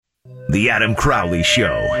The Adam Crowley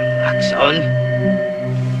Show. Wax on.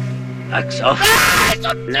 Wax off.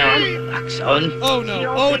 No. Wax on. Oh,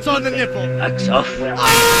 no. Oh, it's on the nipple. Wax off.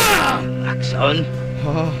 Wax on.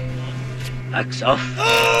 Wax off.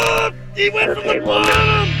 Oh, he went from the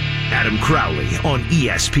bottom. Adam Crowley on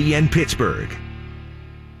ESPN Pittsburgh.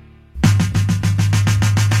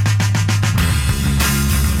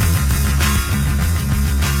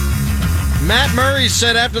 Matt Murray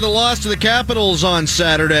said after the loss to the Capitals on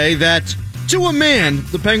Saturday that, to a man,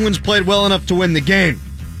 the Penguins played well enough to win the game.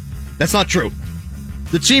 That's not true.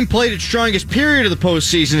 The team played its strongest period of the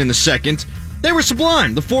postseason in the second. They were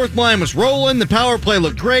sublime. The fourth line was rolling. The power play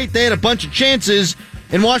looked great. They had a bunch of chances,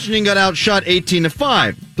 and Washington got outshot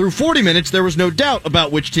 18-5. Through 40 minutes, there was no doubt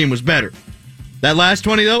about which team was better. That last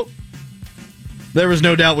 20, though, there was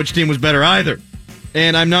no doubt which team was better either.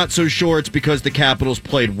 And I'm not so sure it's because the Capitals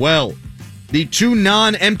played well. The two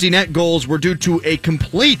non-empty net goals were due to a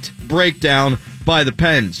complete breakdown by the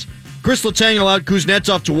Pens. Chris Letang allowed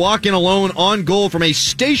Kuznetsov to walk in alone on goal from a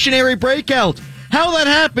stationary breakout. How that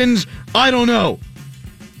happens, I don't know.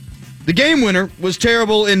 The game winner was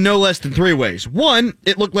terrible in no less than three ways. One,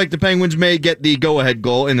 it looked like the Penguins may get the go-ahead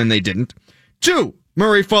goal, and then they didn't. Two,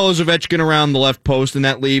 Murray follows Ovechkin around the left post, and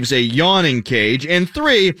that leaves a yawning cage. And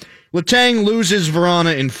three, Letang loses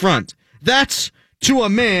Vrana in front. That's, to a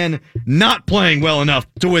man, not playing well enough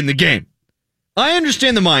to win the game. I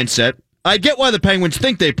understand the mindset. I get why the Penguins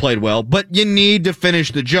think they played well, but you need to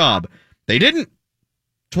finish the job. They didn't.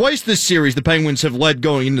 Twice this series, the Penguins have led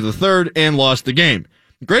going into the third and lost the game.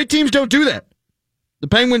 Great teams don't do that. The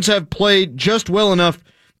Penguins have played just well enough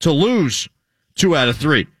to lose 2 out of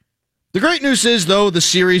 3. The great news is, though, the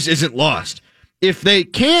series isn't lost. If they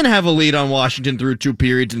can have a lead on Washington through 2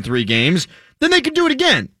 periods in 3 games, then they can do it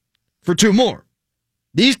again for 2 more.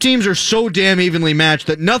 These teams are so damn evenly matched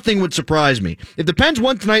that nothing would surprise me. If the Pens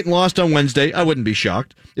won tonight and lost on Wednesday, I wouldn't be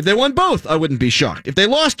shocked. If they won both, I wouldn't be shocked. If they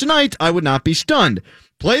lost tonight, I would not be stunned.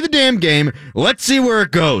 Play the damn game. Let's see where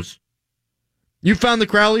it goes. You found the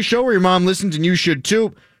Crowley Show where your mom listens, and you should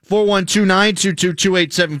too.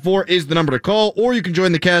 412-922-2874 is the number to call, or you can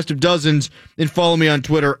join the cast of dozens and follow me on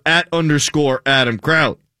Twitter @_Adam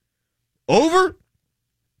Crowley. Over?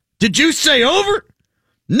 Did you say over?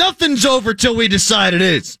 Nothing's over till we decide it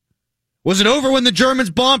is. Was it over when the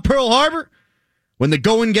Germans bombed Pearl Harbor? When the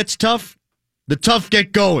going gets tough, the tough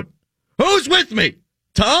get going. Who's with me?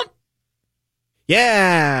 Tom?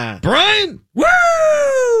 Yeah. Brian?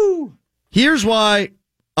 Woo! Here's why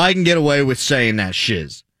I can get away with saying that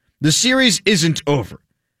shiz. The series isn't over.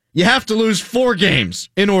 You have to lose 4 games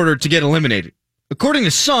in order to get eliminated. According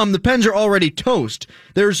to some, the Pens are already toast.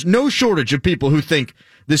 There's no shortage of people who think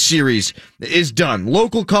the series is done.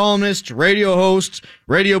 Local columnists, radio hosts,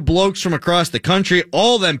 radio blokes from across the country,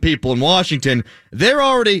 all them people in Washington, they're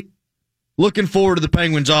already looking forward to the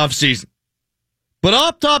Penguins' offseason. But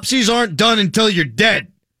autopsies aren't done until you're dead.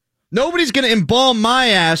 Nobody's going to embalm my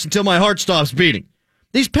ass until my heart stops beating.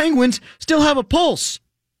 These Penguins still have a pulse.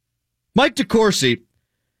 Mike DeCourcy,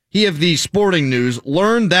 he of the Sporting News,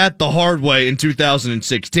 learned that the hard way in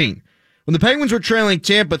 2016. When the Penguins were trailing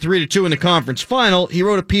Tampa 3-2 in the conference final, he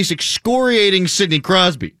wrote a piece excoriating Sidney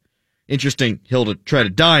Crosby. Interesting hill to try to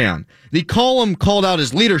die on. The column called out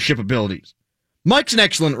his leadership abilities. Mike's an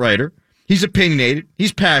excellent writer. He's opinionated,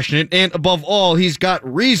 he's passionate, and above all, he's got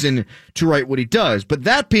reason to write what he does. But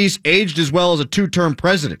that piece aged as well as a 2-term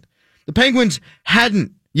president. The Penguins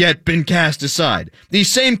hadn't yet been cast aside. The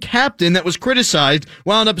same captain that was criticized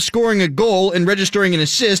wound up scoring a goal and registering an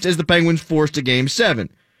assist as the Penguins forced a Game 7.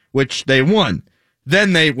 Which they won.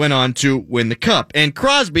 Then they went on to win the Cup. And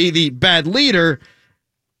Crosby, the bad leader,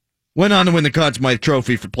 went on to win the Conn Smythe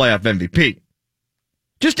Trophy for playoff MVP.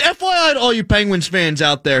 Just FYI to all you Penguins fans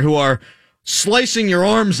out there who are slicing your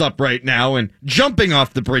arms up right now and jumping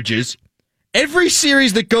off the bridges, every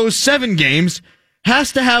series that goes 7 games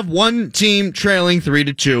has to have one team trailing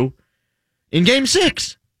 3-2 in Game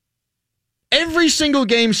 6. Every single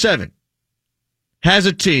Game 7 has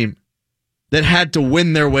a team that had to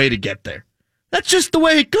win their way to get there. That's just the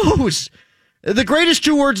way it goes. The greatest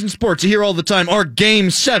 2 words in sports you hear all the time are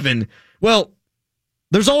Game 7. Well,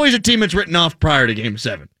 there's always a team that's written off prior to Game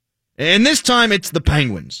 7. And this time, it's the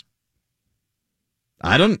Penguins.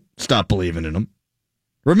 I don't stop believing in them.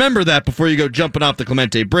 Remember that before you go jumping off the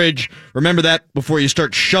Clemente Bridge. Remember that before you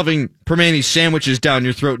start shoving Permane sandwiches down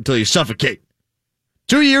your throat until you suffocate.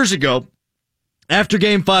 2 years ago, after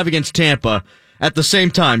Game 5 against Tampa, at the same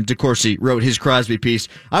time, DeCourcy wrote his Crosby piece,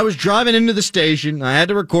 I was driving into the station, I had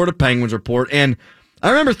to record a Penguins report, and I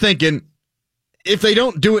remember thinking, if they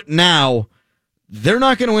don't do it now, they're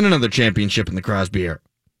not going to win another championship in the Crosby era.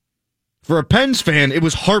 For a Pens fan, it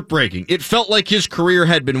was heartbreaking. It felt like his career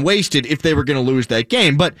had been wasted if they were going to lose that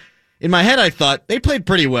game. But in my head, I thought they played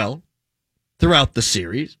pretty well throughout the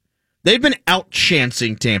series. They've been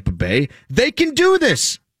out-chancing Tampa Bay. They can do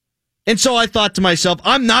this. And so I thought to myself,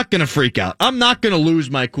 I'm not going to freak out. I'm not going to lose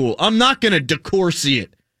my cool. I'm not going to DeCourcy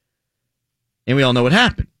it. And we all know what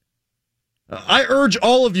happened. I urge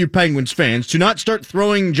all of you Penguins fans to not start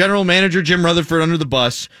throwing General Manager Jim Rutherford under the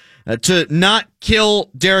bus, to not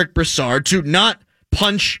kill Derek Brassard, to not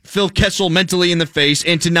punch Phil Kessel mentally in the face,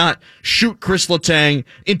 and to not shoot Chris Letang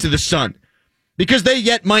into the sun. Because they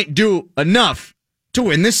yet might do enough to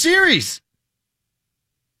win this series.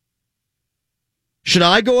 Should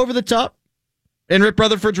I go over the top and rip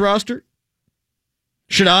Rutherford's roster?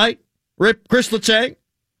 Should I rip Chris Letang?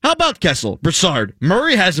 How about Kessel, Brassard?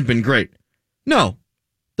 Murray hasn't been great. No,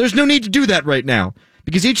 there's no need to do that right now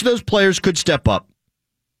because each of those players could step up.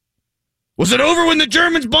 Was it over when the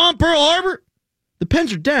Germans bombed Pearl Harbor? The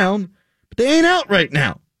Pens are down, but they ain't out right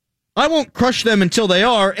now. I won't crush them until they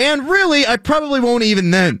are, and really, I probably won't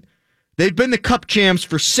even then. They've been the Cup champs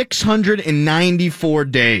for 694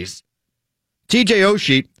 days. TJ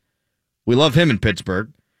Oshie, we love him in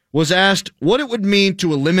Pittsburgh, was asked what it would mean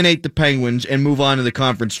to eliminate the Penguins and move on to the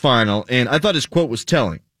conference final, and I thought his quote was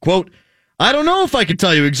telling. Quote, I don't know if I could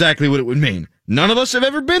tell you exactly what it would mean. None of us have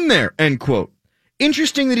ever been there, end quote.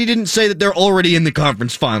 Interesting that he didn't say that they're already in the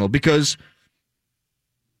conference final, because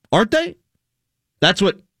aren't they? That's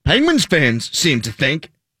what Penguins fans seem to think.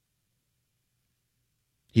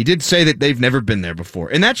 He did say that they've never been there before,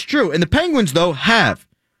 and that's true. And the Penguins, though, have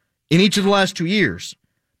in each of the last 2 years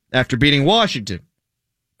after beating Washington,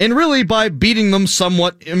 and really by beating them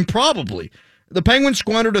somewhat improbably. The Penguins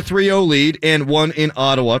squandered a 3-0 lead and won in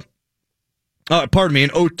Ottawa.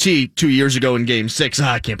 In OT 2 years ago in Game 6.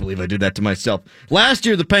 I can't believe I did that to myself. Last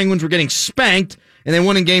year, the Penguins were getting spanked, and they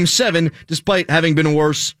won in Game 7, despite having been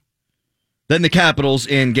worse than the Capitals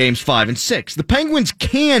in Games 5 and 6. The Penguins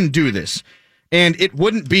can do this, and it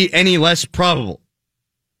wouldn't be any less probable.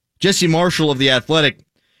 Jesse Marshall of The Athletic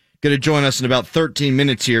going to join us in about 13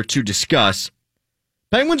 minutes here to discuss.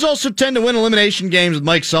 Penguins also tend to win elimination games with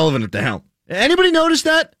Mike Sullivan at the helm. Anybody notice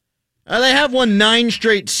that? They have won 9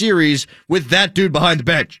 straight series with that dude behind the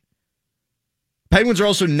bench. Penguins are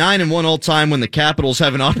also 9-1 all-time when the Capitals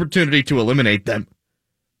have an opportunity to eliminate them,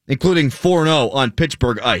 including 4-0 on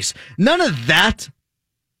Pittsburgh ice. None of that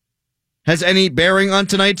has any bearing on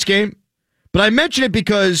tonight's game, but I mention it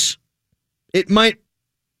because it might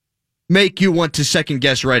make you want to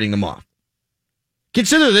second-guess writing them off.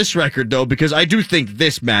 Consider this record, though, because I do think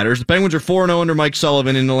this matters. The Penguins are 4-0 under Mike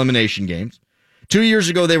Sullivan in elimination games. 2 years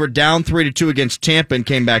ago, they were down 3-2 against Tampa and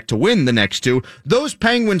came back to win the next 2. Those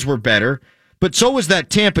Penguins were better, but so was that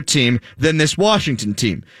Tampa team than this Washington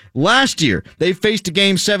team. Last year, they faced a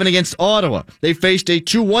Game 7 against Ottawa. They faced a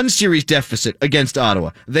 2-1 series deficit against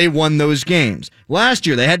Ottawa. They won those games. Last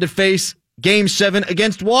year, they had to face Game 7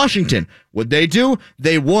 against Washington. What'd they do?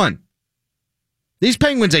 They won. These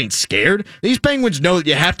Penguins ain't scared. These Penguins know that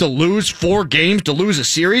you have to lose 4 games to lose a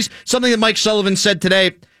series, something that Mike Sullivan said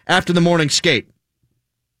today after the morning skate.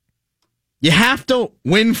 You have to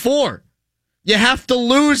win 4. You have to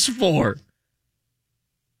lose 4.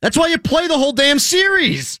 That's why you play the whole damn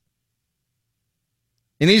series.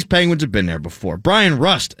 And these Penguins have been there before. Brian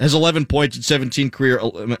Rust has 11 points in 17 career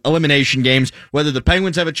elimination games. Whether the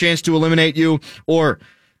Penguins have a chance to eliminate you or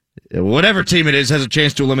whatever team it is has a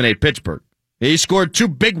chance to eliminate Pittsburgh. He scored 2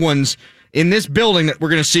 big ones in this building that we're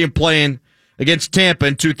going to see him playing against Tampa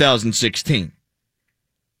in 2016.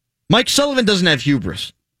 Mike Sullivan doesn't have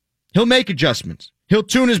hubris. He'll make adjustments. He'll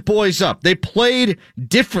tune his boys up. They played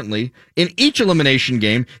differently in each elimination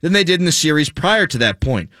game than they did in the series prior to that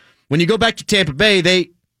point. When you go back to Tampa Bay,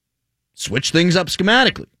 they switched things up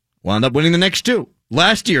schematically. Wound up winning the next 2.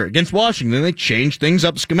 Last year against Washington, they changed things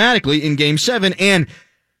up schematically in Game 7. And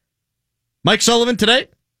Mike Sullivan today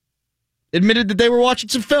admitted that they were watching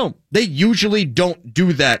some film. They usually don't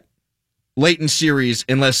do that late in series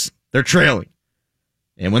unless they're trailing.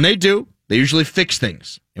 And when they do, they usually fix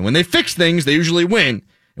things. And when they fix things, they usually win.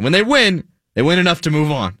 And when they win enough to move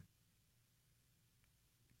on.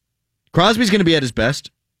 Crosby's going to be at his best,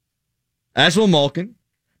 as will Malkin.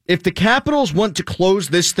 If the Capitals want to close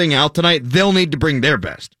this thing out tonight, they'll need to bring their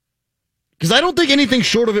best. Because I don't think anything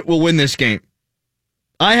short of it will win this game.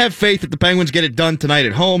 I have faith that the Penguins get it done tonight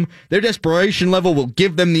at home. Their desperation level will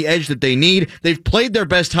give them the edge that they need. They've played their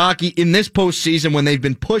best hockey in this postseason when they've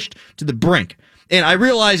been pushed to the brink. And I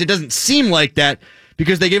realize it doesn't seem like that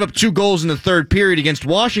because they gave up 2 goals in the third period against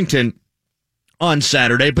Washington on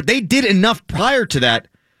Saturday, but they did enough prior to that,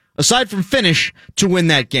 aside from finish, to win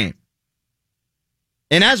that game.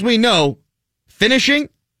 And as we know, finishing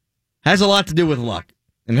has a lot to do with luck,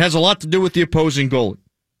 and has a lot to do with the opposing goalie.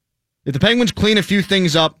 If the Penguins clean a few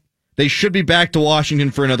things up, they should be back to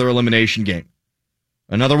Washington for another elimination game.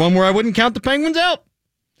 Another one where I wouldn't count the Penguins out.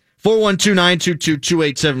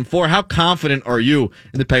 412-922-2874. How confident are you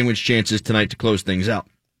in the Penguins' chances tonight to close things out?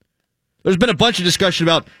 There's been a bunch of discussion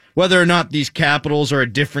about whether or not these Capitals are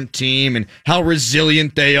a different team and how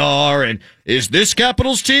resilient they are. And is this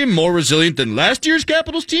Capitals team more resilient than last year's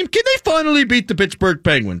Capitals team? Can they finally beat the Pittsburgh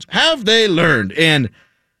Penguins? Have they learned? And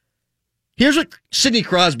here's what Sidney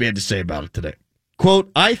Crosby had to say about it today.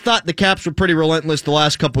 Quote, I thought the Caps were pretty relentless the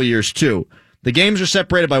last couple of years, too. The games are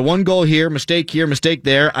separated by one goal here, mistake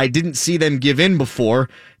there. I didn't see them give in before.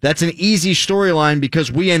 That's an easy storyline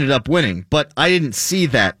because we ended up winning, but I didn't see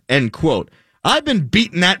that, end quote. I've been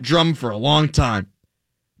beating that drum for a long time.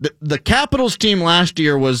 The Capitals team last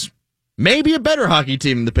year was maybe a better hockey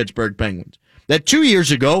team than the Pittsburgh Penguins. That 2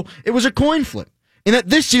 years ago, it was a coin flip. And that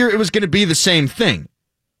this year, it was going to be the same thing.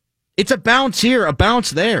 It's a bounce here, a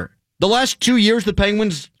bounce there. The last 2 years, the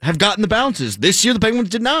Penguins have gotten the bounces. This year, the Penguins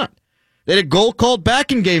did not. They had a goal called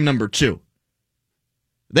back in game number 2.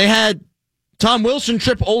 They had Tom Wilson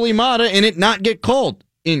trip Ole Mata and it not get called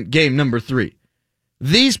in game number 3.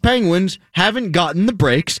 These Penguins haven't gotten the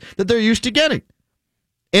breaks that they're used to getting.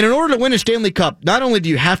 And in order to win a Stanley Cup, not only do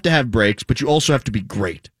you have to have breaks, but you also have to be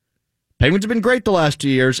great. Penguins have been great the last 2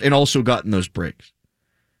 years and also gotten those breaks.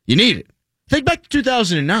 You need it. Think back to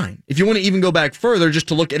 2009. If you want to even go back further, just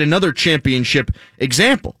to look at another championship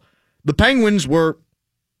example. The Penguins were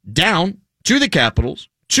down to the Capitals,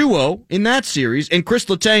 2-0 in that series, and Chris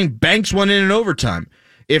Letang banks one in overtime.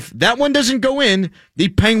 If that one doesn't go in, the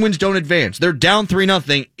Penguins don't advance. They're down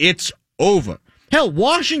 3-0. It's over. Hell,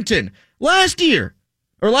 Washington, last series,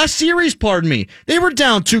 they were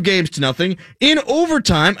down 2-0 in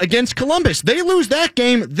overtime against Columbus. They lose that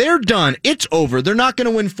game, they're done. It's over. They're not going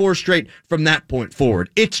to win 4 straight from that point forward.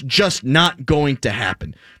 It's just not going to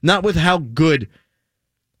happen. Not with how good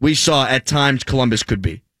we saw at times Columbus could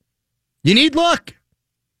be. You need luck.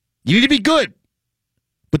 You need to be good.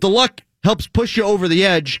 But the luck helps push you over the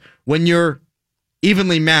edge when you're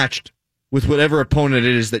evenly matched with whatever opponent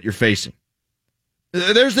it is that you're facing.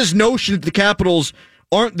 There's this notion that the Capitals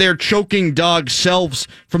aren't their choking dog selves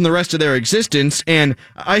from the rest of their existence, and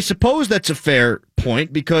I suppose that's a fair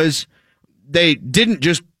point because they didn't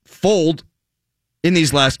just fold in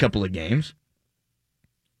these last couple of games.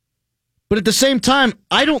 But at the same time,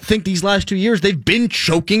 I don't think these last 2 years they've been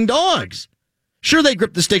choking dogs. Sure, they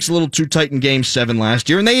gripped the sticks a little too tight in Game 7 last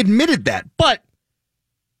year, and they admitted that, but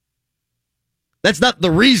that's not the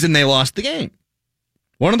reason they lost the game.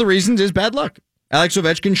 One of the reasons is bad luck. Alex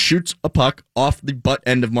Ovechkin shoots a puck off the butt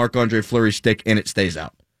end of Marc-Andre Fleury's stick, and it stays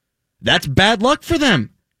out. That's bad luck for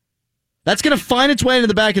them. That's going to find its way into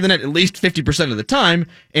the back of the net at least 50% of the time,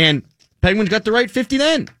 and Penguins got the right 50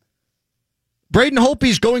 then. Braden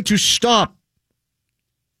Holtby's going to stop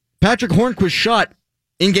Patrick Hornquist's shot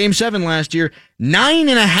in Game 7 last year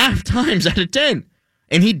 9.5 times out of 10,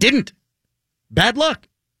 and he didn't. Bad luck.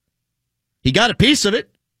 He got a piece of it.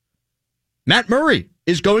 Matt Murray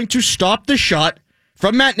is going to stop the shot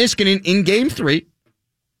from Matt Niskanen in Game 3,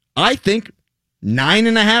 I think,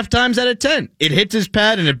 9.5 times out of 10. It hits his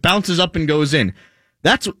pad and it bounces up and goes in.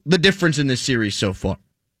 That's the difference in this series so far.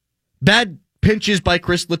 Bad pinches by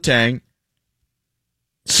Chris Letang.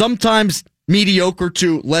 Sometimes mediocre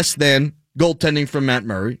to less than goaltending from Matt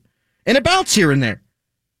Murray. And a bounce here and there.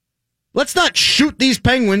 Let's not shoot these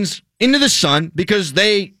Penguins into the sun because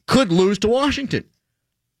they could lose to Washington.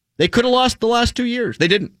 They could have lost the last 2 years. They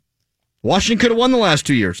didn't. Washington could have won the last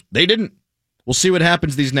 2 years. They didn't. We'll see what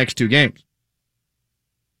happens these next 2 games.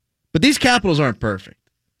 But these Capitals aren't perfect.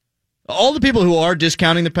 All the people who are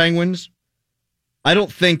discounting the Penguins, I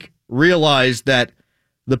don't think realize that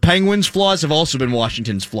the Penguins' flaws have also been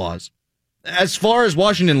Washington's flaws. As far as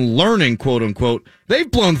Washington learning, quote unquote, they've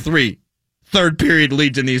blown 3 third-period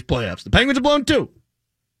leads in these playoffs. The Penguins have blown 2.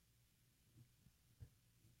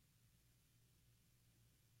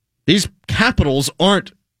 These Capitals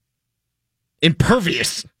aren't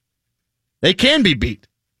impervious. They can be beat.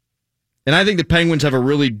 And I think the Penguins have a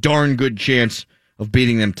really darn good chance of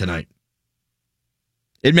beating them tonight.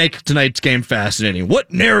 It makes tonight's game fascinating.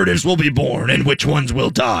 What narratives will be born and which ones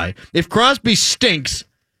will die? If Crosby stinks,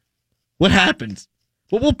 what happens?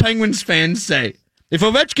 What will Penguins fans say? If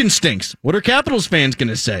Ovechkin stinks, what are Capitals fans going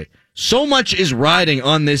to say? So much is riding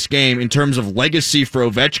on this game in terms of legacy for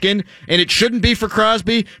Ovechkin, and it shouldn't be for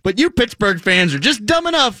Crosby, but you Pittsburgh fans are just dumb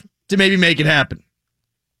enough to maybe make it happen.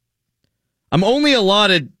 I'm only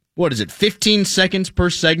allotted, 15 seconds per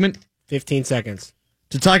segment? 15 seconds.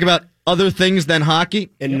 To talk about other things than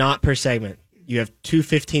hockey? And not per segment. You have 2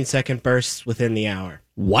 15-second bursts within the hour.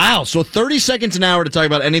 Wow, so 30 seconds an hour to talk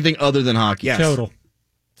about anything other than hockey. Yes. Total.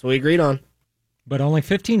 That's what we agreed on. But only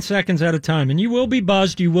 15 seconds at a time. And you will be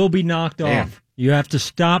buzzed. You will be knocked Damn. off. You have to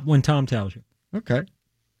stop when Tom tells you. Okay.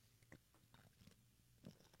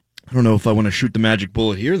 I don't know if I want to shoot the magic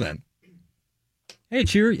bullet here then. Hey,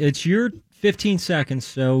 it's your 15 seconds,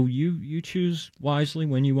 so you choose wisely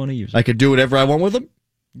when you want to use it. I could do whatever I want with them?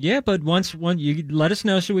 Yeah, but once you let us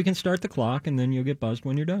know so we can start the clock, and then you'll get buzzed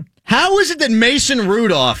when you're done. How is it that Mason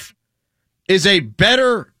Rudolph is a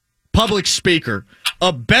better public speaker,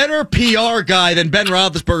 a better PR guy than Ben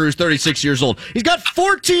Roethlisberger, who's 36 years old? He's got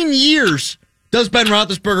 14 years, does Ben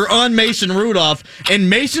Roethlisberger, on Mason Rudolph, and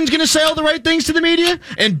Mason's going to say all the right things to the media,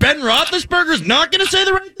 and Ben Roethlisberger's not going to say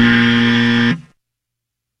the right things?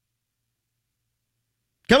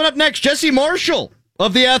 Coming up next, Jesse Marshall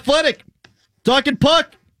of The Athletic, talking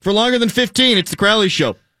puck for longer than 15. It's the Crowley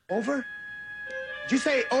Show. Over? Did you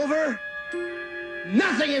say over?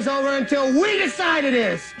 Nothing is over until we decide it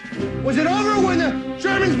is. Was it over when the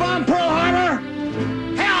Germans bombed Pearl Harbor?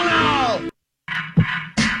 Hell no!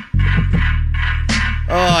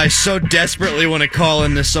 Oh, I so desperately want to call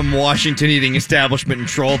into some Washington eating establishment and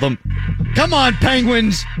troll them. Come on,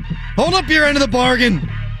 Penguins. Hold up your end of the bargain.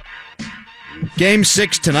 Game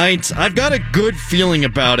 6 tonight. I've got a good feeling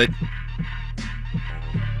about it.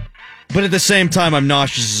 But at the same time, I'm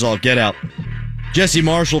nauseous as all get out. Jesse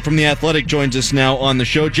Marshall from The Athletic joins us now on the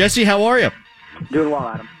show. Jesse, how are you? Doing well,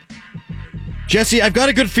 Adam. Jesse, I've got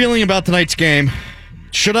a good feeling about tonight's game.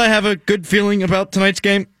 Should I have a good feeling about tonight's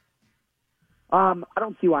game? I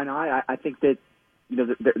don't see why not. I think that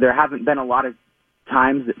there haven't been a lot of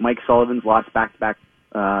times that Mike Sullivan's lost back-to-back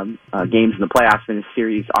games in the playoffs in his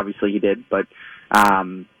series. Obviously, he did, but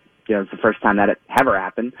it's the first time that it ever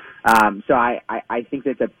happened. So I think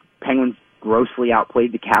that the Penguins grossly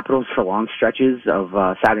outplayed the Capitals for long stretches of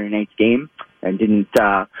Saturday night's game and didn't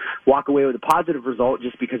walk away with a positive result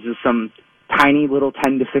just because of some tiny little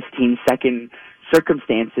 10 to 15 second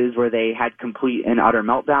circumstances where they had complete and utter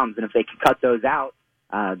meltdowns. And if they could cut those out,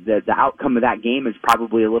 the outcome of that game is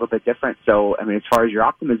probably a little bit different. So, I mean, as far as your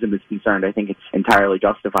optimism is concerned, I think it's entirely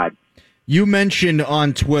justified. You mentioned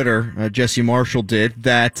on Twitter, Jesse Marshall did,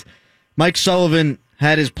 that Mike Sullivan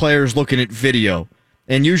had his players looking at video.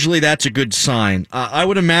 And usually that's a good sign. I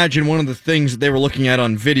would imagine one of the things that they were looking at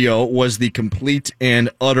on video was the complete and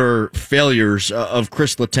utter failures of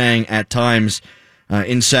Chris Letang at times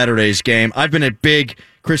in Saturday's game. I've been a big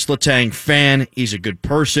Chris Letang fan. He's a good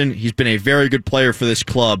person. He's been a very good player for this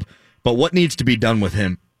club. But what needs to be done with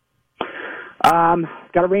him? Got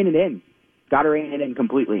to rein it in. Got to rein it in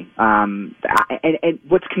completely. And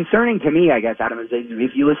what's concerning to me, I guess, Adam, is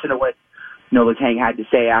if you listen to what Letang had to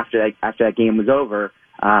say after that game was over,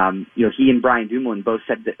 he and Brian Dumoulin both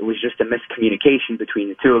said that it was just a miscommunication between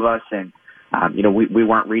the two of us, and we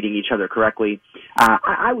weren't reading each other correctly.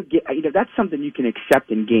 I would get that's something you can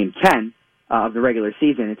accept in Game 10 of the regular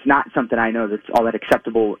season. It's not something I know that's all that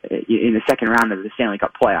acceptable in the second round of the Stanley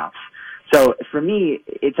Cup playoffs. So for me,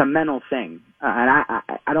 it's a mental thing, and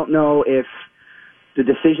I don't know if the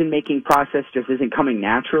decision-making process just isn't coming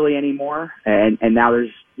naturally anymore, and now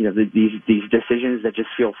there's these decisions that just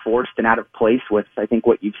feel forced and out of place with, I think,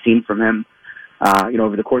 what you've seen from him,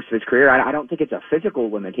 over the course of his career. I don't think it's a physical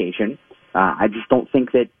limitation. I just don't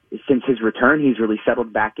think that since his return, he's really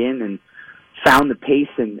settled back in and found the pace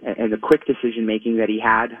and the quick decision-making that he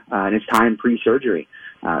had in his time pre-surgery.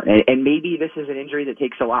 And maybe this is an injury that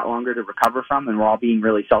takes a lot longer to recover from, and we're all being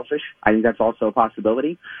really selfish. I think that's also a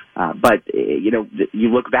possibility. But you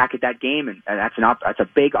look back at that game, and that's a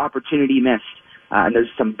big opportunity missed. And there's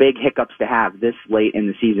some big hiccups to have this late in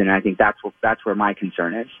the season, and I think that's where my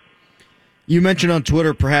concern is. You mentioned on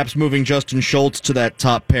Twitter perhaps moving Justin Schultz to that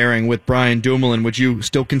top pairing with Brian Dumoulin. Would you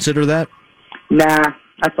still consider that? Nah,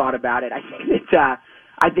 I thought about it. I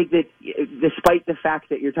think that despite the fact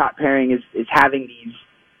that your top pairing is having these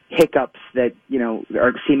hiccups that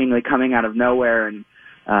are seemingly coming out of nowhere, and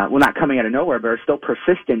not coming out of nowhere, but are still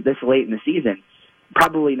persistent this late in the season,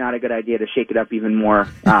 probably not a good idea to shake it up even more.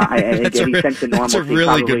 I think any sense of normalcy. That's a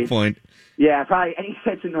really good point. Yeah, probably any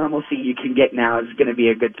sense of normalcy you can get now is going to be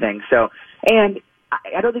a good thing. So, and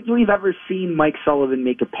I don't think we've ever seen Mike Sullivan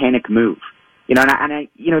make a panic move. He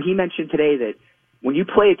mentioned today that when you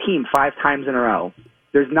play a team 5 times in a row,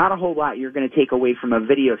 there's not a whole lot you're going to take away from a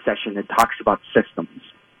video session that talks about systems,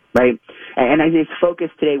 right? And his focus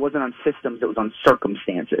today wasn't on systems, it was on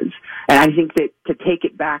circumstances. And I think that to take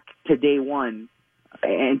it back to day one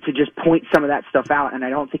and to just point some of that stuff out, and I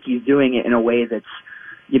don't think he's doing it in a way that's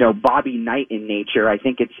Bobby Knight in nature. I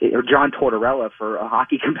think or John Tortorella for a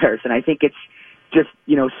hockey comparison. I think it's just,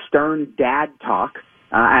 stern dad talk.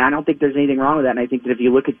 And I don't think there's anything wrong with that. And I think that if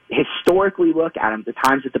you historically look at the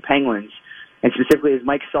times at the Penguins, and specifically as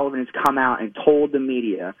Mike Sullivan has come out and told the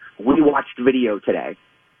media, we watched video today,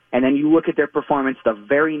 and then you look at their performance the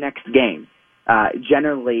very next game,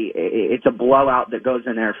 generally it's a blowout that goes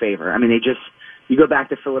in their favor. I mean, you go back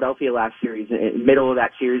to Philadelphia last series, in the middle of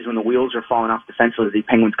that series when the wheels are falling off defensively, the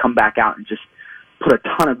Penguins come back out and just put a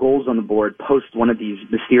ton of goals on the board post one of these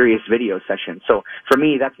mysterious video sessions. So for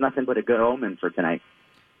me, that's nothing but a good omen for tonight.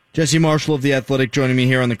 Jesse Marshall of The Athletic joining me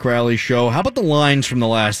here on the Crowley Show. How about the lines from the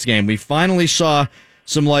last game? We finally saw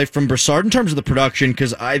some life from Brassard in terms of the production,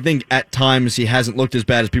 because I think at times he hasn't looked as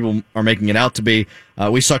bad as people are making it out to be.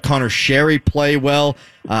 We saw Connor Sherry play well.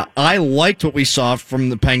 I liked what we saw from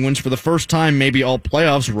the Penguins for the first time, maybe all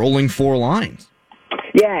playoffs, rolling 4 lines.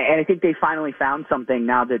 Yeah, and I think they finally found something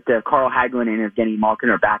now that Carl Hagelin and Evgeny Malkin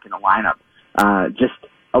are back in the lineup. Just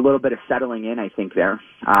a little bit of settling in, I think, there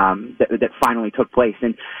that finally took place.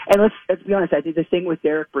 And let's be honest, I think the thing with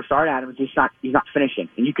Derek Brassard, Adam, is he's not finishing.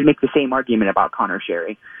 And you can make the same argument about Connor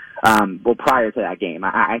Sherry. Prior to that game,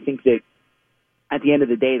 I think that at the end of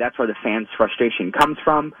the day, that's where the fans' frustration comes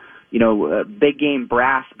from. Big game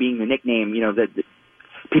brass being the nickname. That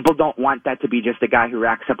people don't want that to be just a guy who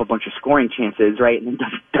racks up a bunch of scoring chances, right, and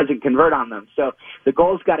doesn't convert on them. So the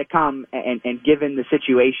goals got to come, and given the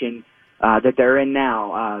situation that they're in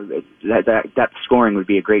now, that scoring would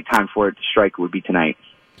be a great time for it to strike. Would be tonight.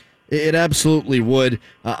 It absolutely would.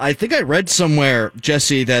 I think I read somewhere,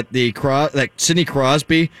 Jesse, that Sidney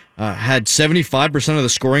Crosby had 75% of the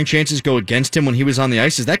scoring chances go against him when he was on the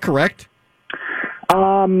ice. Is that correct?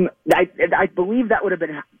 I believe that would have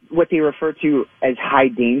been what they refer to as high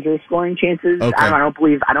danger scoring chances. Okay. I don't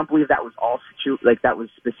believe that was that was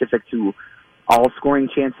specific to all scoring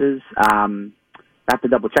chances. I have to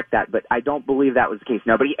double check that, but I don't believe that was the case.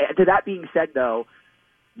 No, but to that being said, though,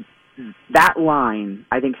 that line,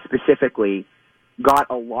 I think specifically, got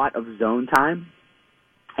a lot of zone time,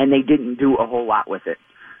 and they didn't do a whole lot with it.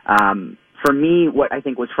 For me, what I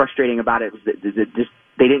think was frustrating about it was that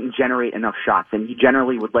they didn't generate enough shots, and you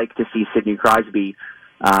generally would like to see Sidney Crosby,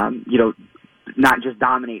 not just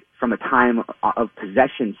dominate from a time of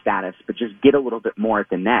possession status, but just get a little bit more at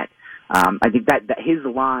the net. I think that his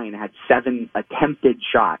line had 7 attempted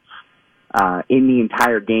shots in the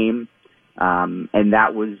entire game, and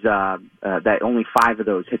that was that only 5 of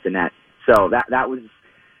those hit the net. So that was,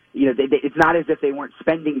 it's not as if they weren't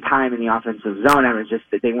spending time in the offensive zone. It was just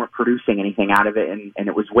that they weren't producing anything out of it, and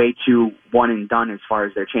it was way too one and done as far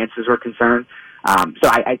as their chances were concerned. So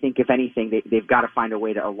I think if anything, they've got to find a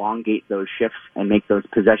way to elongate those shifts and make those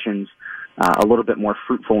possessions a little bit more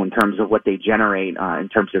fruitful in terms of what they generate in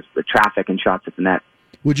terms of the traffic and shots at the net.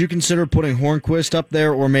 Would you consider putting Hornquist up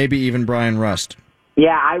there, or maybe even Brian Rust?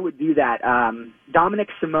 Yeah, I would do that. Dominic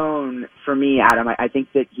Simone, for me, Adam, I think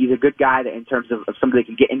that he's a good guy that in terms of somebody that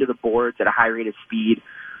can get into the boards at a high rate of speed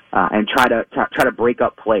and try to break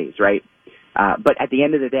up plays, right? But at the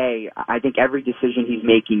end of the day, I think every decision he's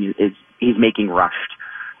making rushed.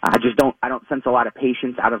 I don't sense a lot of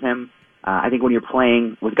patience out of him. I think when you're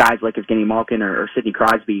playing with guys like Evgeny Malkin or Sidney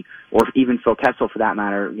Crosby, or even Phil Kessel for that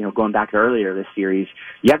matter, going back to earlier this series,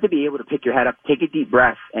 you have to be able to pick your head up, take a deep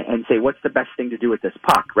breath, and say, what's the best thing to do with this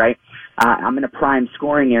puck, right? I'm in a prime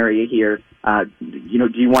scoring area here. Do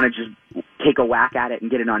you want to just take a whack at it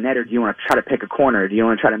and get it on net, or do you want to try to pick a corner? Do you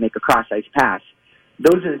want to try to make a cross-ice pass?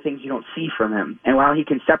 Those are the things you don't see from him. And while he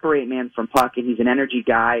can separate man from puck, and he's an energy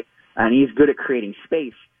guy, and he's good at creating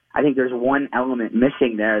space, I think there's one element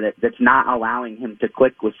missing there that's not allowing him to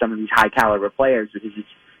click with some of these high-caliber players, because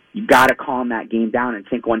you've got to calm that game down and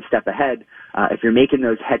think one step ahead. If you're making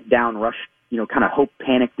those head-down rush, kind of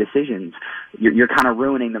hope-panic decisions, you're kind of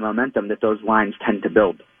ruining the momentum that those lines tend to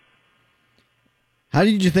build. How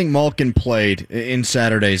did you think Malkin played in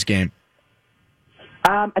Saturday's game?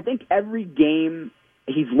 I think every game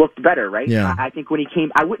he's looked better, right? Yeah. I think when he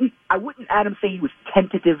came, I wouldn't Adam say he was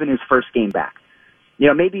tentative in his first game back.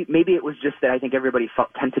 Maybe it was just that I think everybody felt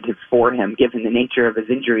tentative for him, given the nature of his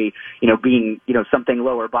injury, being, something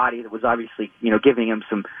lower body that was obviously, giving him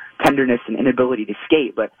some tenderness and inability to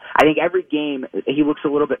skate. But I think every game he looks a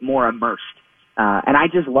little bit more immersed. And I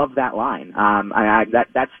just love that line.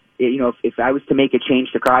 That's if I was to make a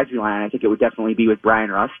change to Crosby line, I think it would definitely be with Brian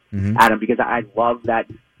Rust, Adam, because I love that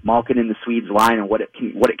Malkin and the Swedes line and what it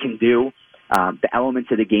can do. The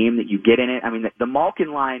elements of the game that you get in it. I mean, the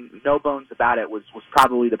Malkin line, no bones about it, was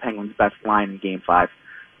probably the Penguins' best line in Game 5.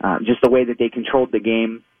 Just the way that they controlled the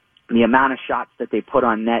game, the amount of shots that they put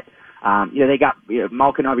on net,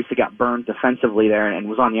 Malkin obviously got burned defensively there and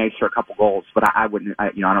was on the ice for a couple goals, but I don't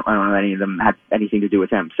know any of them had anything to do with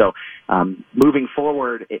him. So moving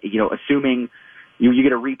forward, assuming you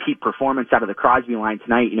get a repeat performance out of the Crosby line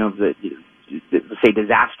tonight, say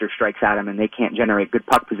disaster strikes at them and they can't generate good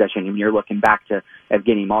puck possession, and you're looking back to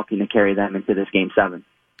Evgeny Malkin to carry them into this Game 7.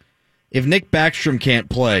 If Nick Backstrom can't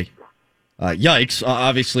play, yikes,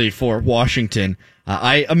 obviously for Washington.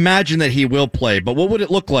 I imagine that he will play, but what would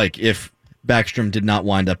it look like if Backstrom did not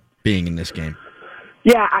wind up being in this game?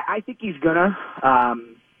 Yeah, I think he's gonna.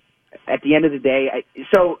 At the end of the day,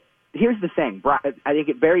 so here's the thing. I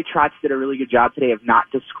think Barry Trotz did a really good job today of not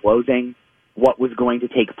disclosing what was going to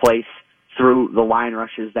take place through the line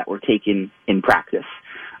rushes that were taken in practice.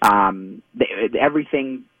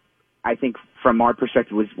 Everything, I think, from our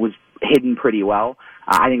perspective, was hidden pretty well.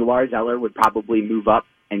 I think Lars Eller would probably move up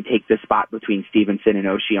and take the spot between Stevenson and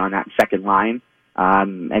Oshie on that second line.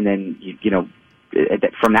 And then,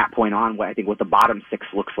 from that point on, I think what the bottom six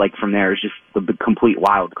looks like from there is just the complete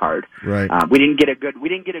wild card. Right. We didn't get a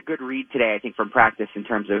good read today, I think, from practice in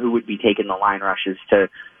terms of who would be taking the line rushes to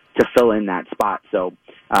fill in that spot. So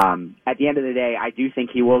at the end of the day, I do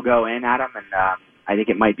think he will go in, Adam, and I think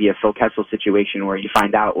it might be a Phil Kessel situation where you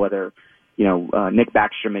find out whether Nick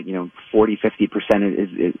Backstrom at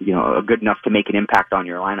 40-50% is good enough to make an impact on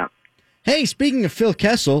your lineup. Hey, speaking of Phil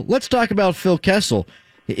Kessel, let's talk about Phil Kessel.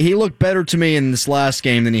 He looked better to me in this last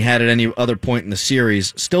game than he had at any other point in the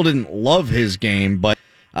series. Still didn't love his game, but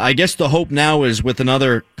I guess the hope now is with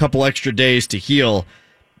another couple extra days to heal,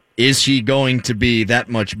 is he going to be that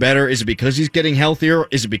much better? Is it because he's getting healthier?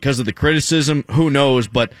 Is it because of the criticism? Who knows?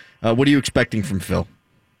 But what are you expecting from Phil?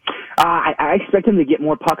 I expect him to get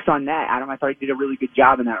more pucks on net, Adam. I thought he did a really good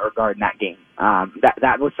job in that regard in that game.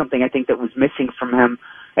 That was something I think that was missing from him,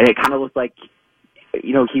 and it kind of looked like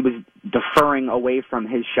he was deferring away from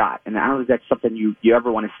his shot, and I don't think that's something you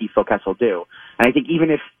ever want to see Phil Kessel do. And I think even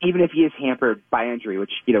if he is hampered by injury,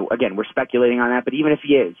 which again we're speculating on that, but even if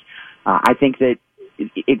he is, I think that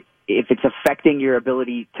if it's affecting your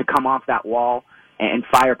ability to come off that wall and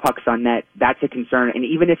fire pucks on net, that's a concern. And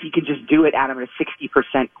even if he can just do it, Adam, at a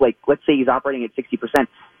 60%, like let's say he's operating at 60%,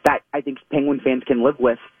 that I think Penguin fans can live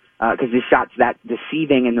with because his shot's that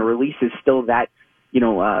deceiving and the release is still that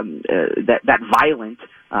that violent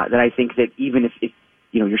that I think that even if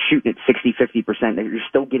you're shooting at 60-50%, that you're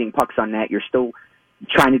still getting pucks on net, you're still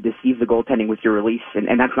trying to deceive the goaltending with your release,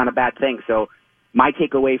 and that's not a bad thing. So my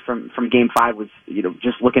takeaway from Game 5 was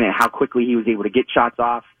just looking at how quickly he was able to get shots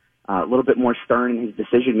off. A little bit more stern in his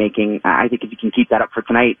decision-making. I think if he can keep that up for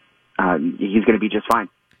tonight, he's going to be just fine.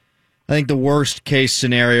 I think the worst-case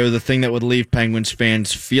scenario, the thing that would leave Penguins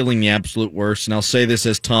fans feeling the absolute worst, and I'll say this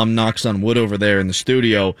as Tom knocks on wood over there in the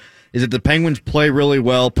studio, is that the Penguins play really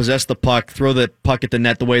well, possess the puck, throw the puck at the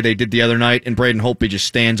net the way they did the other night, and Braden Holtby just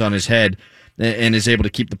stands on his head and is able to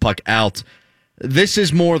keep the puck out. This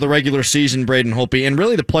is more the regular season Braden Holtby, and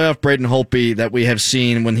really the playoff Braden Holtby that we have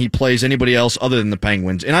seen when he plays anybody else other than the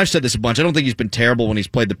Penguins. And I've said this a bunch. I don't think he's been terrible when he's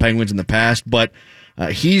played the Penguins in the past, but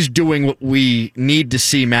he's doing what we need to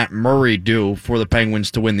see Matt Murray do for the Penguins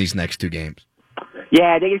to win these next two games.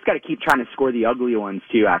 Yeah, they just got to keep trying to score the ugly ones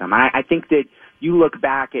too, Adam. I think that you look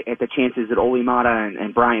back at the chances that Olli Maatta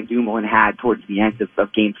and Brian Dumoulin had towards the end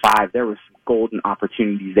of Game 5. There was some golden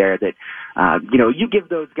opportunities there that, you give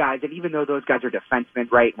those guys, and even though those guys are defensemen,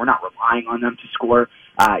 right, we're not relying on them to score,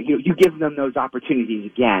 you give them those opportunities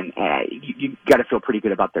again, you got to feel pretty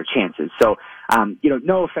good about their chances. So,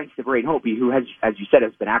 no offense to Braden Holtby, who has, as you said,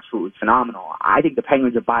 has been absolutely phenomenal. I think the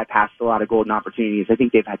Penguins have bypassed a lot of golden opportunities. I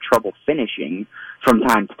think they've had trouble finishing from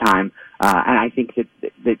time to time, and I think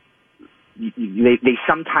that they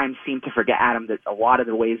sometimes seem to forget, Adam, that a lot of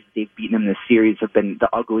the ways that they've beaten them this series have been the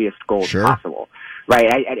ugliest goals possible, right?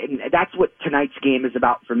 And that's what tonight's game is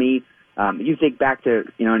about for me. You think back to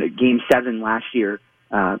Game 7 last year,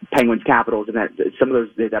 Penguins Capitals, and that some of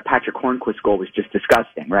those that Patrick Hornquist goal was just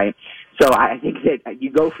disgusting, right? So I think that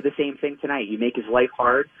you go for the same thing tonight. You make his life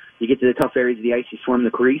hard. You get to the tough areas of the ice. You swarm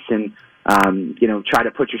the crease, and try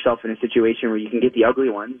to put yourself in a situation where you can get the ugly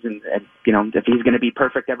ones. And if he's going to be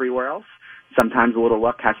perfect everywhere else, sometimes a little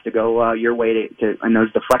luck has to go your way to and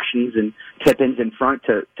those deflections and tip-ins in front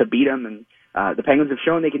to beat them. And the Penguins have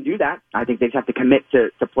shown they can do that. I think they just have to commit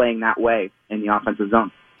to playing that way in the offensive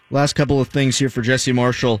zone. Last couple of things here for Jesse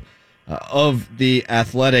Marshall of The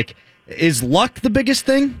Athletic. Is luck the biggest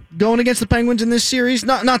thing going against the Penguins in this series?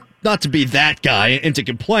 Not to be that guy and to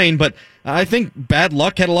complain, but I think bad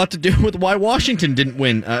luck had a lot to do with why Washington didn't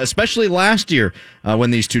win, especially last year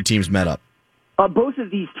when these two teams met up. Both of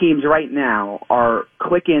these teams right now are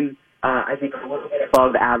clicking I think a little bit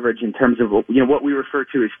above average in terms of what we refer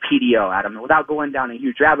to as PDO, Adam. Without going down a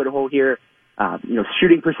huge rabbit hole here,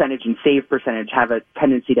 shooting percentage and save percentage have a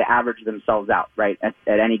tendency to average themselves out, right, at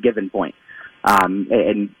any given point.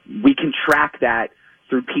 And we can track that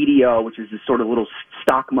through PDO, which is this sort of little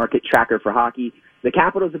stock market tracker for hockey. The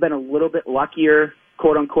Capitals have been a little bit luckier,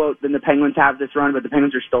 quote unquote, than the Penguins have this run, but the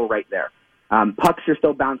Penguins are still right there. Pucks are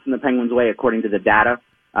still bouncing the Penguins' way according to the data.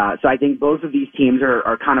 So I think both of these teams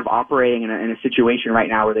are kind of operating in a situation right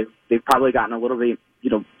now where they've probably gotten a little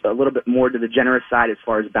bit more to the generous side as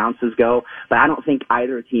far as bounces go. But I don't think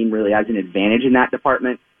either team really has an advantage in that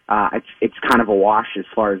department. It's kind of a wash as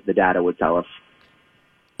far as the data would tell us.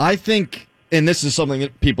 I think, and this is something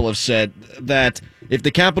that people have said, that if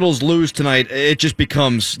the Capitals lose tonight, it just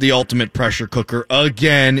becomes the ultimate pressure cooker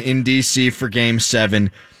again in D.C. for Game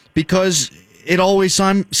 7, because it always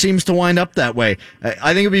seems to wind up that way.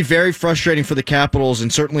 I think it would be very frustrating for the Capitals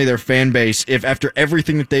and certainly their fan base if after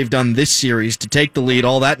everything that they've done this series to take the lead,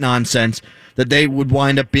 all that nonsense, that they would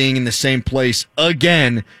wind up being in the same place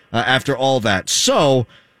again after all that. So,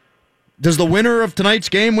 does the winner of tonight's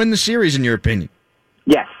game win the series, in your opinion?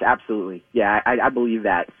 Yes, absolutely. Yeah, I believe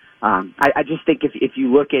that. I just think if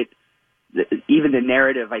you look at even the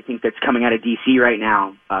narrative, I think that's coming out of D.C. right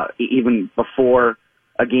now, even before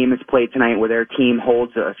a game is played tonight where their team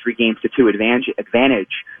holds a 3-2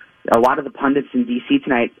 advantage, a lot of the pundits in D.C.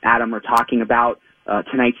 tonight, Adam, are talking about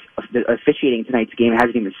officiating tonight's game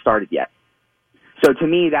hasn't even started yet. So to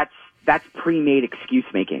me, that's pre-made excuse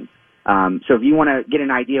making. So if you want to get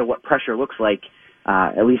an idea of what pressure looks like,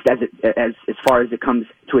 at least as far as it comes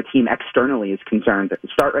to a team externally is concerned,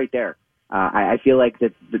 start right there. I feel like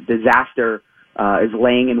the disaster is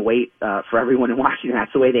laying in wait for everyone in Washington.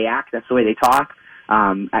 That's the way they act. That's the way they talk.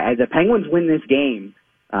 As the Penguins win this game,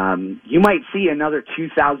 you might see another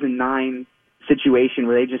 2009 situation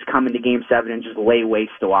where they just come into Game 7 and just lay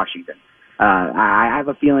waste to Washington. I have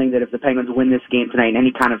a feeling that if the Penguins win this game tonight in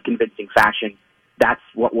any kind of convincing fashion, that's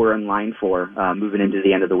what we're in line for moving into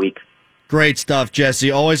the end of the week. Great stuff, Jesse.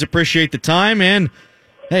 Always appreciate the time, and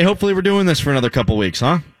hey, hopefully we're doing this for another couple weeks,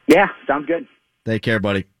 huh? Yeah, sounds good. Take care,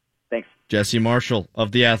 buddy. Thanks. Jesse Marshall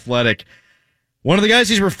of The Athletic. One of the guys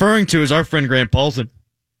he's referring to is our friend Grant Paulson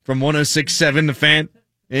from 106.7 The Fan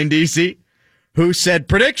in D.C., who said,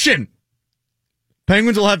 prediction,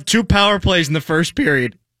 Penguins will have 2 power plays in the first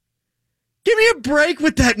period. Give me a break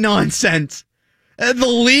with that nonsense. The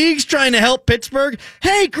league's trying to help Pittsburgh.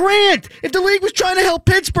 Hey, Grant, if the league was trying to help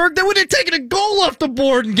Pittsburgh, they would have taken a goal off the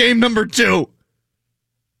board in game number 2.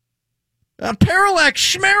 Parallax,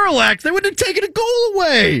 schmarallax, they would have taken a goal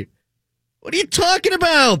away. What are you talking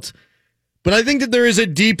about? But I think that there is a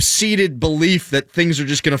deep-seated belief that things are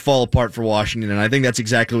just going to fall apart for Washington, and I think that's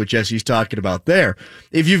exactly what Jesse's talking about there.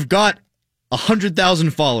 If you've got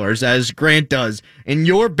 100,000 followers, as Grant does, and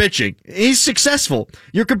you're bitching, he's successful,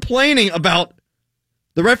 you're complaining about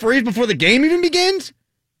the referees before the game even begins,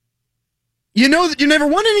 you know that you never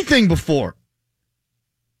won anything before.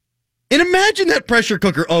 And imagine that pressure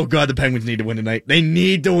cooker. Oh, God, the Penguins need to win tonight. They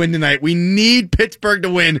need to win tonight. We need Pittsburgh to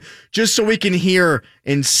win just so we can hear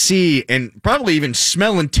and see and probably even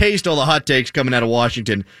smell and taste all the hot takes coming out of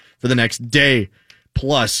Washington for the next day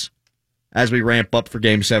plus as we ramp up for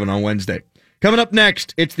Game 7 on Wednesday. Coming up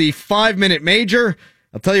next, it's the 5-minute major.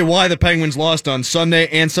 I'll tell you why the Penguins lost on Sunday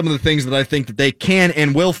and some of the things that I think that they can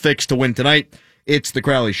and will fix to win tonight. It's the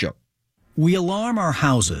Crowley Show. We alarm our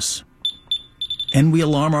houses and we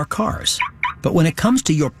alarm our cars. But when it comes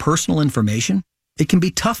to your personal information, it can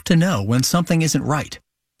be tough to know when something isn't right.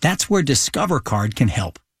 That's where Discover Card can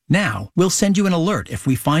help. Now, we'll send you an alert if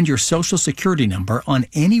we find your social security number on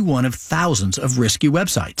any one of thousands of risky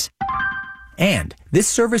websites. And this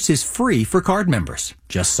service is free for card members.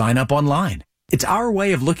 Just sign up online. It's our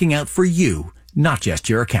way of looking out for you, not just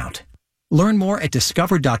your account. Learn more at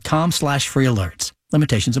discover.com/free alerts.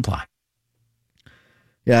 Limitations apply.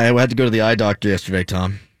 Yeah, I had to go to the eye doctor yesterday,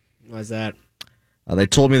 Tom. Why's that? They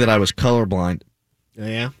told me that I was colorblind. Oh,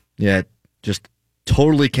 yeah? Yeah, it just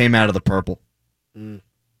totally came out of the purple. Mm.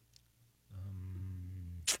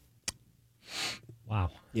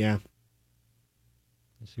 Wow. Yeah.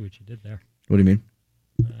 Let's see what you did there. What do you mean?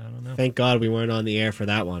 I don't know. Thank God we weren't on the air for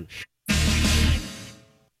that one.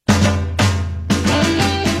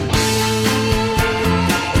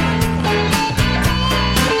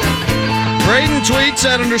 Braden tweets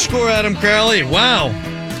at _Adam Crowley. Wow.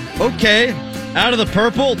 Okay. Out of the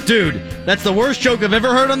purple? Dude, that's the worst joke I've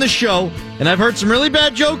ever heard on the show, and I've heard some really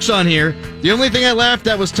bad jokes on here. The only thing I laughed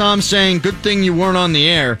at was Tom saying, good thing you weren't on the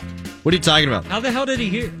air. What are you talking about? How the hell did he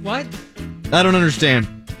hear? What? I don't understand.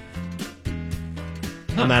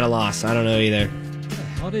 I'm at a loss. I don't know either.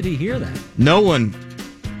 How did he hear that? No one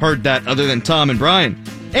heard that other than Tom and Brian.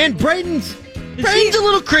 And Braden's a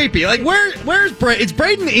little creepy. Like, where's Braden? Is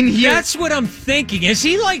Braden in here? That's what I'm thinking. Is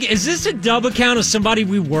this a dub account of somebody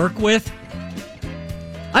we work with?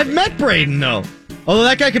 I've met Braden, though. Although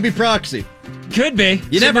that guy could be proxy. Could be.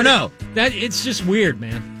 You never know. It's just weird,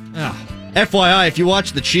 man. Oh. FYI, if you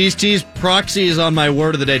watch the Cheese Tease, proxy is on my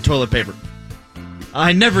word of the day toilet paper.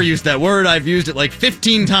 I never used that word. I've used it like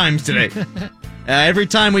 15 times today. Every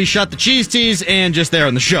time we shut the Cheese Tease and just there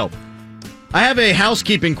on the show. I have a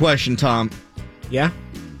housekeeping question, Tom. Yeah?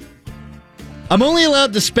 I'm only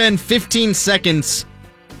allowed to spend 15 seconds,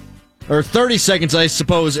 or 30 seconds, I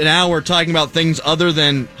suppose, an hour talking about things other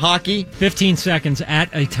than hockey. 15 seconds at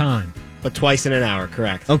a time. But twice in an hour,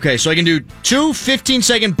 correct. Okay, so I can do two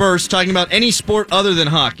 15-second bursts talking about any sport other than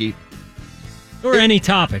hockey. Or any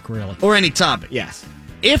topic, really. Or any topic. Yes.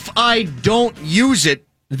 If I don't use it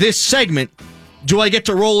this segment, do I get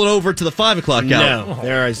to roll it over to the 5 o'clock hour? No,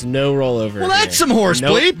 there is no rollover. Well, that's some horse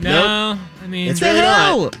bleep. No, I mean... It's the really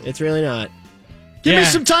hell? not. It's really not. Give me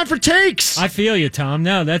some time for takes. I feel you, Tom.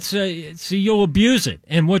 No, that's... see, you'll abuse it.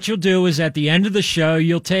 And what you'll do is at the end of the show,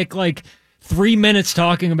 you'll take, 3 minutes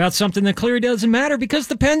talking about something that clearly doesn't matter because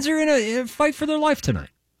the Pens are in a fight for their life tonight.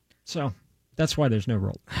 So, that's why there's no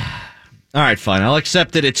roll. All right, fine. I'll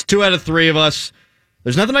accept it. It's 2 out of 3 of us.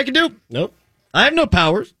 There's nothing I can do. Nope. I have no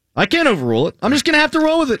powers. I can't overrule it. I'm just going to have to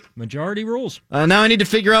roll with it. Majority rules. Now I need to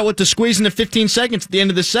figure out what to squeeze into 15 seconds at the end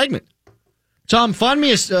of this segment. Tom, find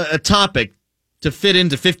me a topic to fit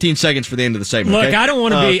into 15 seconds for the end of the segment. Look, okay? I don't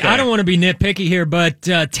want to be. I don't want to be nitpicky here, but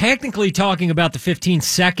technically talking about the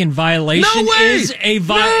 15-second violation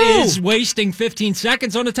is wasting 15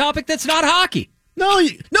 seconds on a topic that's not hockey. No,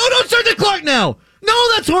 don't start the clock now.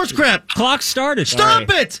 No, that's horse crap. Clock started. Stop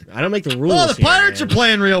it. I don't make the rules. Oh, the Pirates are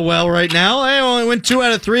playing real well right now. They only win 2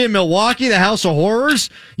 out of 3 in Milwaukee, the House of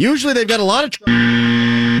Horrors. Usually they've got a lot of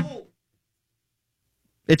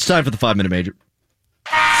It's time for the 5-minute major.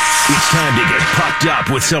 It's time to get pucked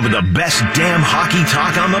up with some of the best damn hockey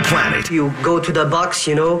talk on the planet. You go to the box,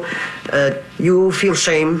 you feel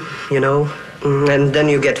shame, and then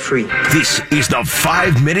you get free. This is the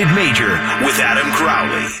 5-minute major with Adam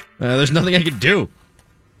Crowley. There's nothing I can do.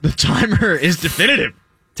 The timer is definitive.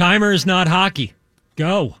 Timer is not hockey.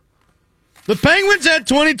 Go. The Penguins had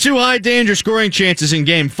 22 high danger scoring chances in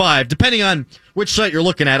Game 5, depending on which site you're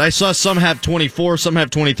looking at. I saw some have 24, some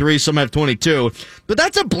have 23, some have 22. But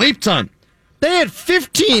that's a bleep ton. They had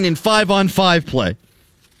 15 in 5-on-5 play.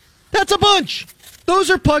 That's a bunch.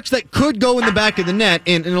 Those are pucks that could go in the back of the net,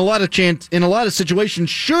 and in a lot of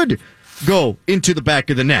situations should go into the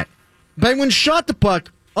back of the net. Penguins shot the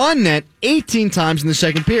puck on net 18 times in the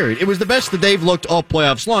second period. It was the best that they've looked all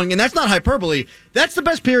playoffs long, and that's not hyperbole. That's the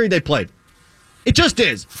best period they played. It just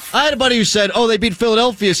is. I had a buddy who said, they beat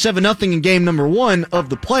Philadelphia 7-0 in game number 1 of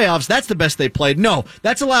the playoffs. That's the best they played. No,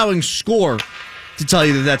 that's allowing score to tell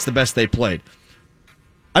you that that's the best they played.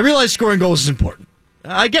 I realize scoring goals is important.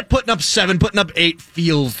 I get putting up 7, putting up 8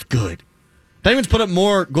 feels good. Penguins put up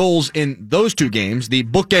more goals in those 2 games, the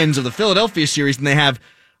bookends of the Philadelphia series, than they have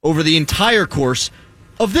over the entire course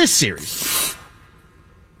of this series.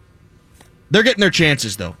 They're getting their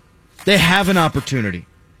chances, though. They have an opportunity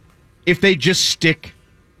if they just stick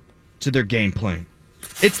to their game plan.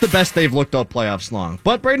 It's the best they've looked all playoffs long.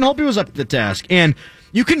 But Braden Holtby was up to the task. And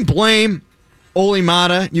you can blame Olli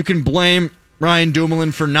Mata. You can blame Ryan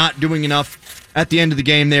Dumoulin for not doing enough at the end of the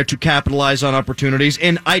game there to capitalize on opportunities.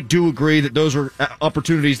 And I do agree that those were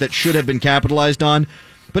opportunities that should have been capitalized on.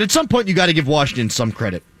 But at some point, you got to give Washington some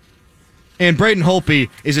credit. And Braden Holtby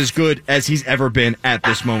is as good as he's ever been at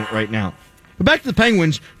this moment right now. But back to the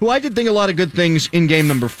Penguins, who I did think a lot of good things in game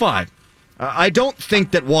number 5. I don't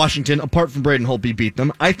think that Washington, apart from Braden Holtby, beat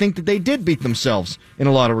them. I think that they did beat themselves in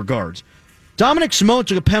a lot of regards. Dominic Simone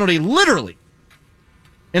took a penalty literally.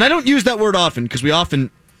 And I don't use that word often because we often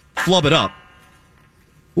flub it up.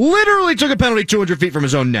 Literally took a penalty 200 feet from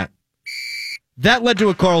his own net. That led to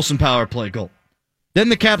a Carlson power play goal. Then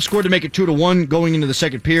the Caps scored to make it 2-1 going into the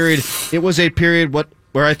second period. It was a period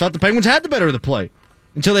where I thought the Penguins had the better of the play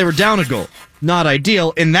until they were down a goal. Not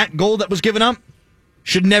ideal. And that goal that was given up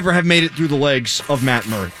should never have made it through the legs of Matt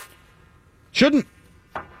Murray. Shouldn't.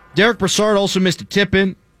 Derek Brassard also missed a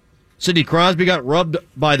tip-in. Sidney Crosby got rubbed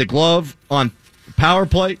by the glove on power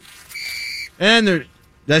play. And did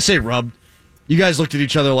I say rubbed? You guys looked at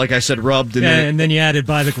each other like I said rubbed. And then you added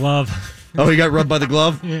by the glove. Oh, he got rubbed by the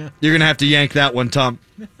glove? Yeah. You're going to have to yank that one, Tom.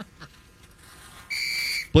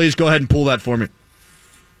 Please go ahead and pull that for me.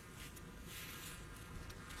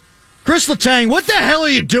 Chris Letang, what the hell are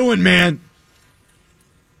you doing, man?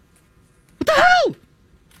 What the hell?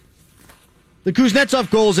 The Kuznetsov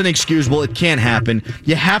goal is inexcusable. It can't happen.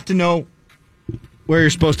 You have to know where you're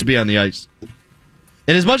supposed to be on the ice.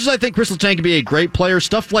 And as much as I think Chris Letang can be a great player,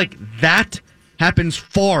 stuff like that happens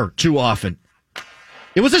far too often.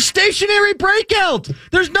 It was a stationary breakout.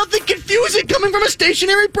 There's nothing confusing coming from a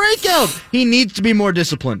stationary breakout. He needs to be more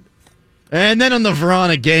disciplined. And then on the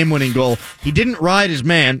Vrana game-winning goal, he didn't ride his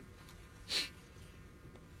man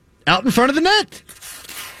out in front of the net.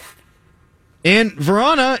 And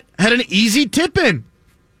Vrana had an easy tip in.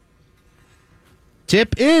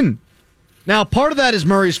 Tip in. Now, part of that is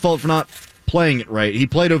Murray's fault for not playing it right. He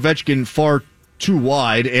played Ovechkin far too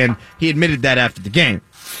wide, and he admitted that after the game.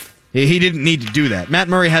 He didn't need to do that. Matt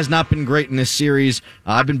Murray has not been great in this series.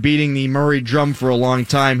 I've been beating the Murray drum for a long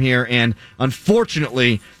time here, and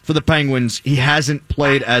unfortunately for the Penguins, he hasn't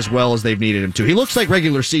played as well as they've needed him to. He looks like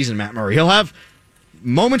regular season Matt Murray. He'll have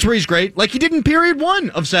moments where he's great, like he did in period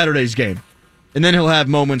 1 of Saturday's game. And then he'll have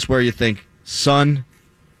moments where you think, son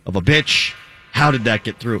of a bitch, how did that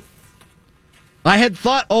get through? I had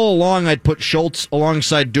thought all along I'd put Schultz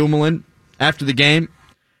alongside Dumoulin after the game,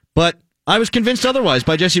 but I was convinced otherwise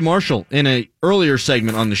by Jesse Marshall in an earlier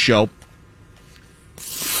segment on the show.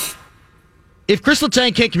 If Chris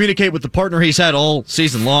Letang can't communicate with the partner he's had all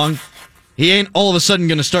season long, he ain't all of a sudden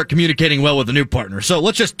going to start communicating well with a new partner. So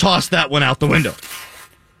let's just toss that one out the window.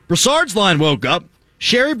 Brassard's line woke up.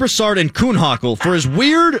 Sherry Brassard and Kuhnhackl, for as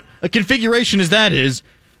weird a configuration as that is,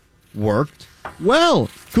 worked well.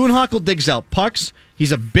 Kuhnhackl digs out pucks.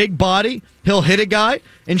 He's a big body. He'll hit a guy.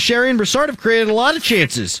 And Sherry and Brassard have created a lot of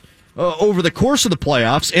chances over the course of the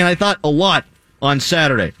playoffs, and I thought a lot on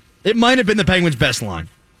Saturday. It might have been the Penguins' best line.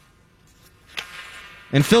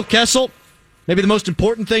 And Phil Kessel, maybe the most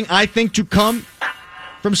important thing I think to come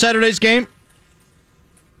from Saturday's game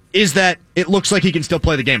is that it looks like he can still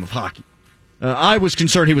play the game of hockey. I was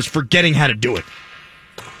concerned he was forgetting how to do it.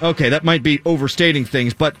 Okay, that might be overstating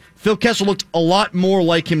things, but Phil Kessel looked a lot more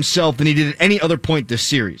like himself than he did at any other point this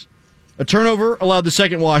series. A turnover allowed the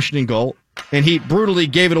second Washington goal, and he brutally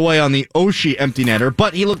gave it away on the Oshie empty netter,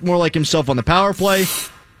 but he looked more like himself on the power play.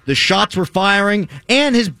 The shots were firing,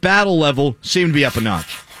 and his battle level seemed to be up a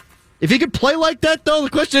notch. If he could play like that, though,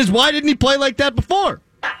 the question is, why didn't he play like that before?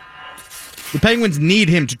 The Penguins need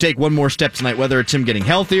him to take one more step tonight, whether it's him getting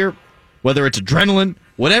healthier, whether it's adrenaline,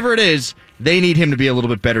 whatever it is, they need him to be a little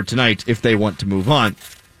bit better tonight if they want to move on.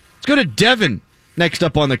 Let's go to Devin next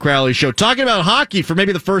up on the Crowley Show, talking about hockey for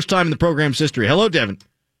maybe the first time in the program's history. Hello, Devin.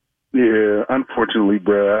 Yeah, unfortunately,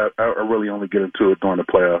 Brad, I really only get into it during the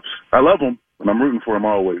playoffs. I love them, and I'm rooting for them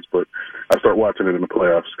always, but I start watching it in the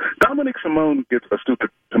playoffs. Dominic Simone gets a stupid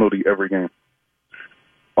penalty every game.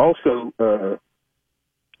 Also,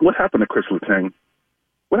 what happened to Chris Letang?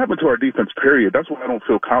 What happened to our defense, period? That's why I don't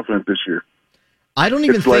feel confident this year. I don't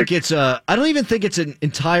even think it's an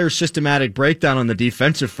entire systematic breakdown on the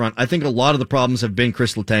defensive front. I think a lot of the problems have been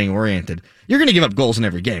Chris Letang oriented. You're going to give up goals in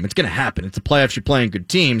every game. It's going to happen. It's the playoffs. You're playing good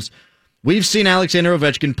teams. We've seen Alexander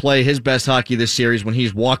Ovechkin play his best hockey this series when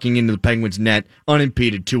he's walking into the Penguins' net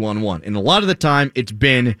unimpeded 2-on-1. And a lot of the time, it's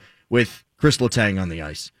been with Chris Letang on the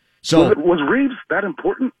ice. So was Reeves that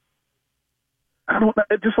important? I don't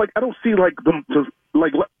see them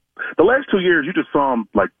the last 2 years. You just saw them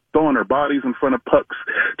throwing their bodies in front of pucks,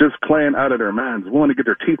 just playing out of their minds, wanting to get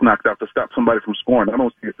their teeth knocked out to stop somebody from scoring. I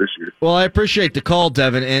don't see it this year. Well, I appreciate the call,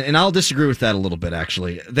 Devin, and I'll disagree with that a little bit,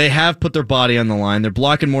 actually. They have put their body on the line. They're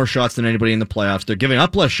blocking more shots than anybody in the playoffs. They're giving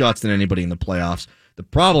up less shots than anybody in the playoffs. The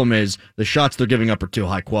problem is the shots they're giving up are too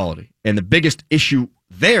high quality. And the biggest issue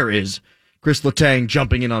there is Chris Letang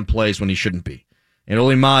jumping in on plays when he shouldn't be. And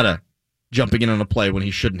Olli Maatta jumping in on a play when he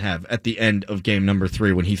shouldn't have at the end of game number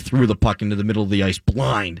 3 when he threw the puck into the middle of the ice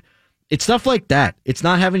blind. It's stuff like that. It's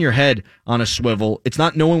not having your head on a swivel. It's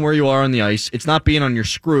not knowing where you are on the ice. It's not being on your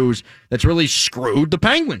screws that's really screwed the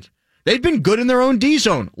Penguins. They've been good in their own D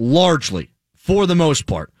zone, largely, for the most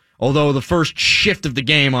part. Although the first shift of the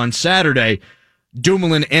game on Saturday,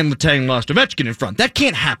 Dumoulin and Letang lost Ovechkin in front. That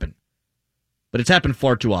can't happen. But it's happened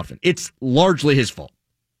far too often. It's largely his fault.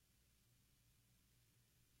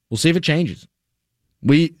 We'll see if it changes.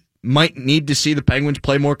 We might need to see the Penguins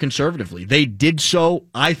play more conservatively. They did so,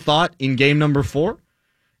 I thought, in game number 4,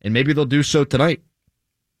 and maybe they'll do so tonight.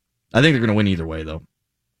 I think they're going to win either way, though.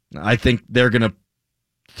 I think they're going to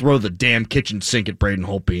throw the damn kitchen sink at Braden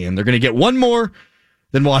Holtby, and they're going to get one more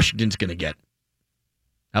than Washington's going to get.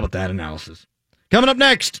 How about that analysis? Coming up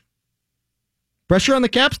next, pressure on the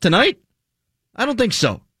Caps tonight? I don't think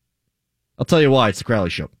so. I'll tell you why. It's the Crowley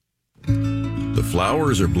Show. The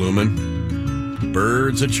flowers are blooming.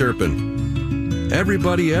 Birds are chirping.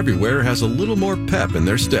 Everybody everywhere has a little more pep in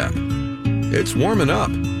their step. It's warming up,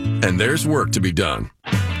 and there's work to be done.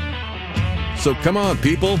 So come on,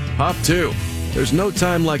 people, hop to. There's no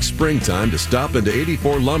time like springtime to stop into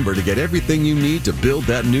 84 Lumber to get everything you need to build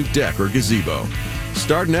that new deck or gazebo.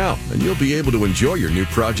 Start now, and you'll be able to enjoy your new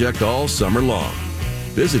project all summer long.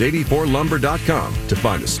 Visit 84lumber.com to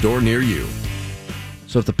find a store near you.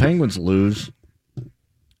 So if the Penguins lose,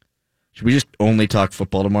 should we just only talk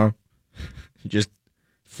football tomorrow? Just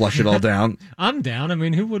flush it all down? I'm down. I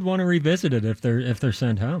mean, who would want to revisit it if they're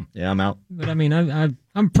sent home? Yeah, I'm out. But I mean,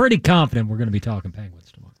 I'm pretty confident we're going to be talking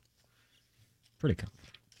Penguins tomorrow. Pretty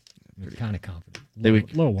confident. Kind of confident. A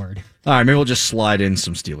little worried. All right, maybe we'll just slide in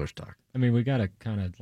some Steelers talk. I mean, we got to kind of